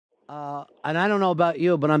And I don't know about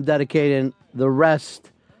you, but I'm dedicating the rest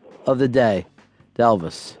of the day to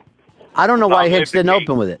Elvis. I don't know why Hicks didn't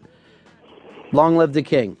open with it. Long live the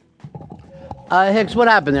king. Hicks, what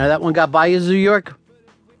happened there? That one got by you, New York?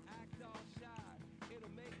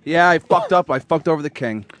 Yeah, I fucked up. I fucked over the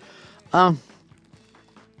king. Can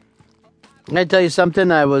I tell you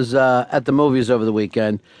something? I was at the movies over the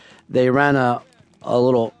weekend. They ran a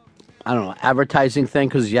little, I don't know, advertising thing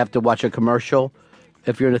because you have to watch a commercial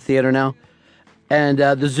if you're in a theater now. And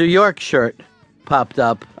the New York shirt popped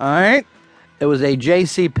up. All right. It was a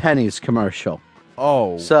J.C. Penney's commercial.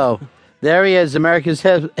 Oh. So there he is, America's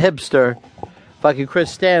hipster, fucking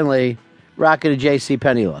Chris Stanley, rocking a J.C.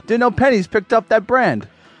 Penney look. Didn't know Penny's picked up that brand.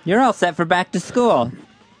 You're all set for back to school.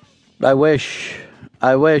 I wish.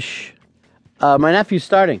 My nephew's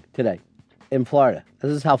starting today in Florida.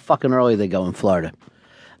 This is how fucking early they go in Florida.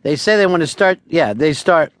 They say they want to start, they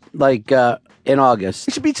start like in August.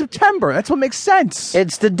 It should be September. That's what makes sense.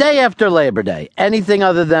 It's the day after Labor Day. Anything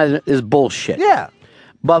other than that is bullshit. Yeah.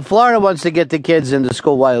 But Florida wants to get the kids into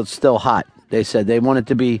school while it's still hot. They said they want it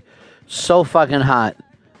to be so fucking hot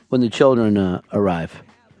when the children arrive.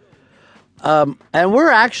 And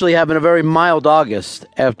we're actually having a very mild August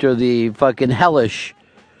after the fucking hellish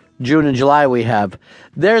June and July we have.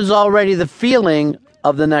 There's already the feeling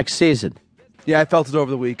of the next season. Yeah, I felt it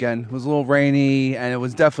over the weekend. It was a little rainy, and it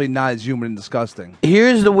was definitely not as humid and disgusting.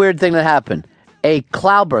 Here's the weird thing that happened. A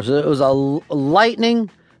cloudburst. It was a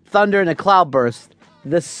lightning, thunder, and a cloudburst.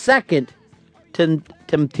 The second Tim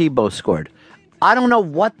Tebow scored. I don't know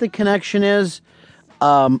what the connection is.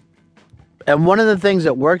 And one of the things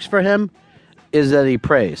that works for him is that he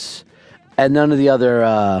prays. And none of the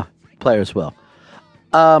other players will.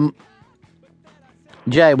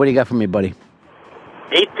 Jay, what do you got for me, buddy?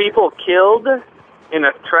 8 people killed in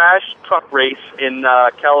a trash truck race in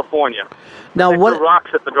California. Now, they what threw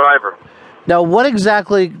rocks at the driver? Now,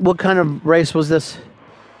 what kind of race was this?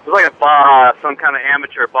 It was like a Baja, some kind of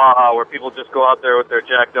amateur Baja, where people just go out there with their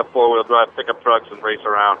jacked up 4-wheel drive pickup trucks and race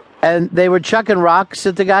around. And they were chucking rocks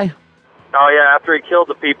at the guy? Oh, yeah, after he killed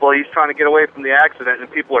the people, he's trying to get away from the accident,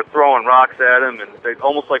 and people are throwing rocks at him, and they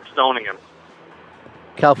almost like stoning him.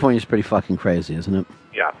 California's pretty fucking crazy, isn't it?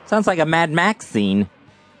 Yeah. Sounds like a Mad Max scene.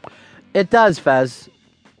 It does, Fez.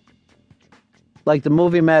 Like the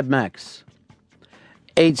movie Mad Max.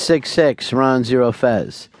 866 Ron Zero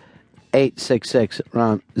Fez. 866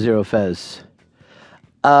 Ron Zero Fez.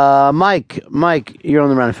 Mike, you're on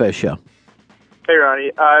the Ron and Fez show. Hey,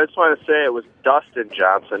 Ronnie. I just want to say it was Dustin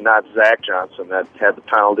Johnson, not Zach Johnson, that had the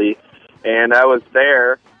penalty. And I was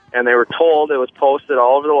there, and they were told, it was posted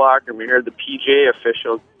all over the locker room. You heard the PGA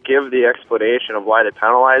official give the explanation of why they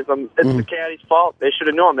penalized them. It's the caddy's fault. They should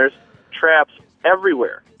have known. There's traps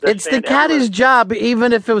everywhere. It's the caddy's job,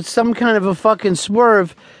 even if it was some kind of a fucking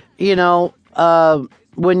swerve,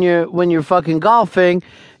 when you're fucking golfing,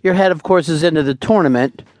 your head, of course, is into the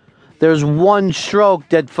tournament. There's one stroke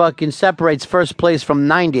that fucking separates first place from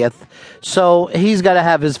 90th, so he's got to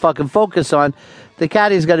have his fucking focus on. The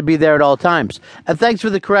caddy's got to be there at all times. And thanks for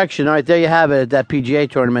the correction. All right, there you have it at that PGA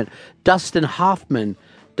tournament. Dustin Hoffman.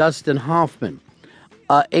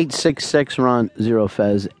 866 Ron Zero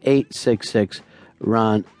Fez. 866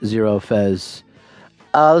 Ron Zero Fez.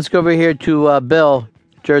 Let's go over here to Bill,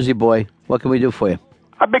 Jersey boy. What can we do for you?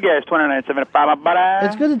 A big ass 2975.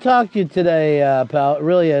 It's good to talk to you today, pal. It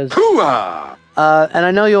really is. And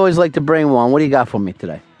I know you always like to bring one. What do you got for me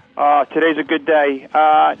today? Today's a good day.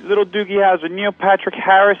 Little Doogie Howser, Neil Patrick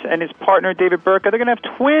Harris and his partner David Burke, they're going to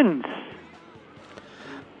have twins.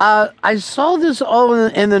 I saw this all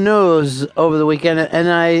in the news over the weekend, and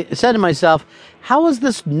I said to myself, how is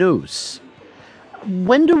this news?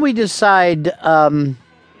 When do we decide how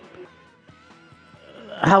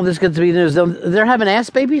this gets to be news? They're having ass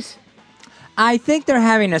babies? I think they're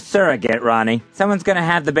having a surrogate, Ronnie. Someone's going to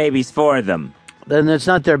have the babies for them. Then it's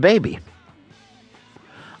not their baby.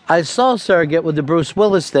 I saw a surrogate with the Bruce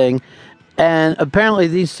Willis thing, and apparently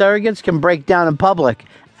these surrogates can break down in public,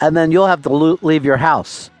 and then you'll have to leave your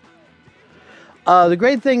house. The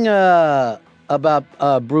great thing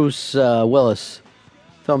about Bruce Willis,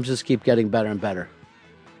 films just keep getting better and better.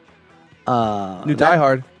 New Die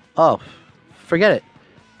Hard. Oh, forget it.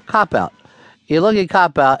 Cop Out. You look at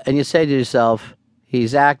Cop Out and you say to yourself,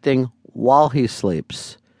 he's acting while he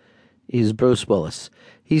sleeps. He's Bruce Willis.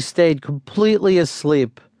 He stayed completely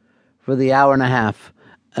asleep for the hour and a half,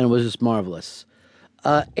 and it was just marvelous.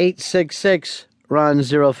 866 Ron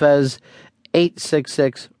Zero Fez.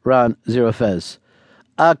 866 Ron Zero Fez.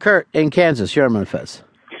 Kurt in Kansas, you're on Ron Fez.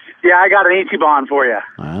 Yeah, I got an AT-Bond for you.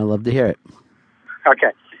 I'd love to hear it.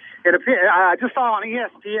 Okay. It appears, I just saw on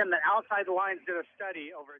ESPN that Outside the Lines did a study over